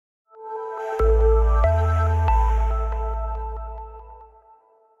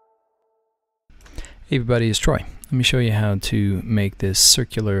Hey everybody, it's Troy. Let me show you how to make this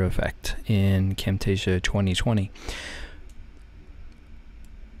circular effect in Camtasia 2020.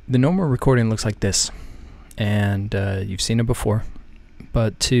 The normal recording looks like this, and you've seen it before.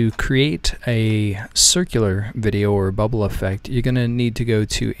 But to create a circular video or bubble effect, you're going to need to go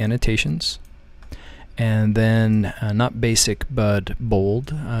to Annotations, and then not basic but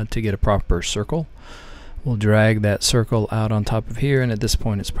bold to get a proper circle. We'll drag that circle out on top of here, and at this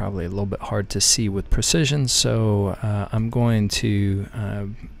point it's probably a little bit hard to see with precision, so I'm going to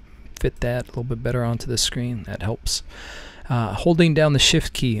fit that a little bit better onto the screen. That helps. Holding down the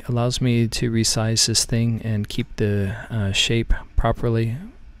Shift key allows me to resize this thing and keep the shape properly,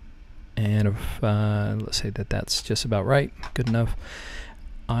 and if let's say that that's just about right, good enough,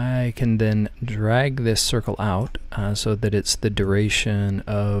 I can then drag this circle out so that it's the duration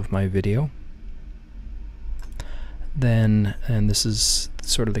of my video. Then, and this is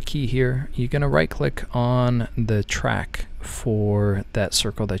sort of the key here, you're going to right click on the track for that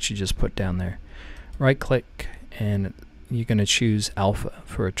circle that you just put down there. Right click, and you're going to choose alpha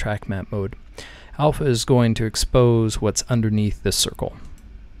for a track map mode. Alpha is going to expose what's underneath the circle.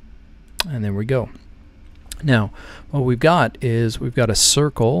 And there we go. Now what we've got is we've got a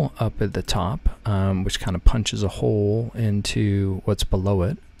circle up at the top, which kind of punches a hole into what's below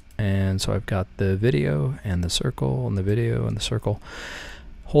it. And so I've got the video and the circle and the video and the circle.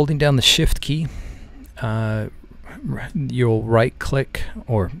 Holding down the Shift key, you'll right click,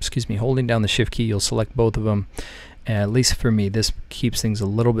 or excuse me, holding down the Shift key, you'll select both of them. At least for me, this keeps things a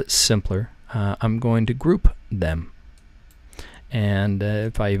little bit simpler. I'm going to group them. And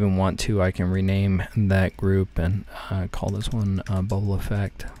if I even want to, I can rename that group and call this one bubble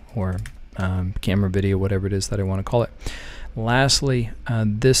effect, or camera video, whatever it is that I want to call it. Lastly,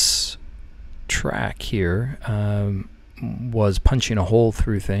 this track here was punching a hole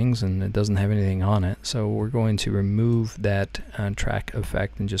through things, and it doesn't have anything on it, so we're going to remove that track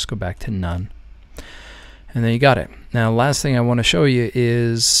effect and just go back to none. And then you got it. Now last thing I want to show you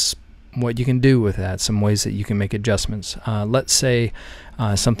is what you can do with that, some ways that you can make adjustments. Let's say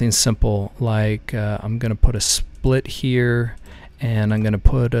something simple like I'm going to put a split here, and I'm going to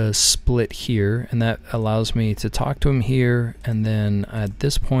put a split here, and that allows me to talk to him here, and then at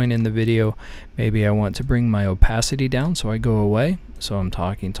this point in the video maybe I want to bring my opacity down, so I go away, so I'm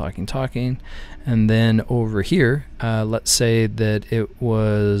talking, and then over here let's say that it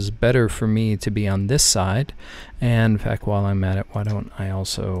was better for me to be on this side, and in fact while I'm at it, why don't I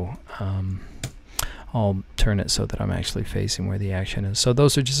also I'll turn it so that I'm actually facing where the action is. So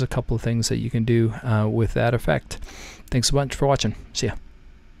those are just a couple of things that you can do with that effect. Thanks so much for watching. See ya.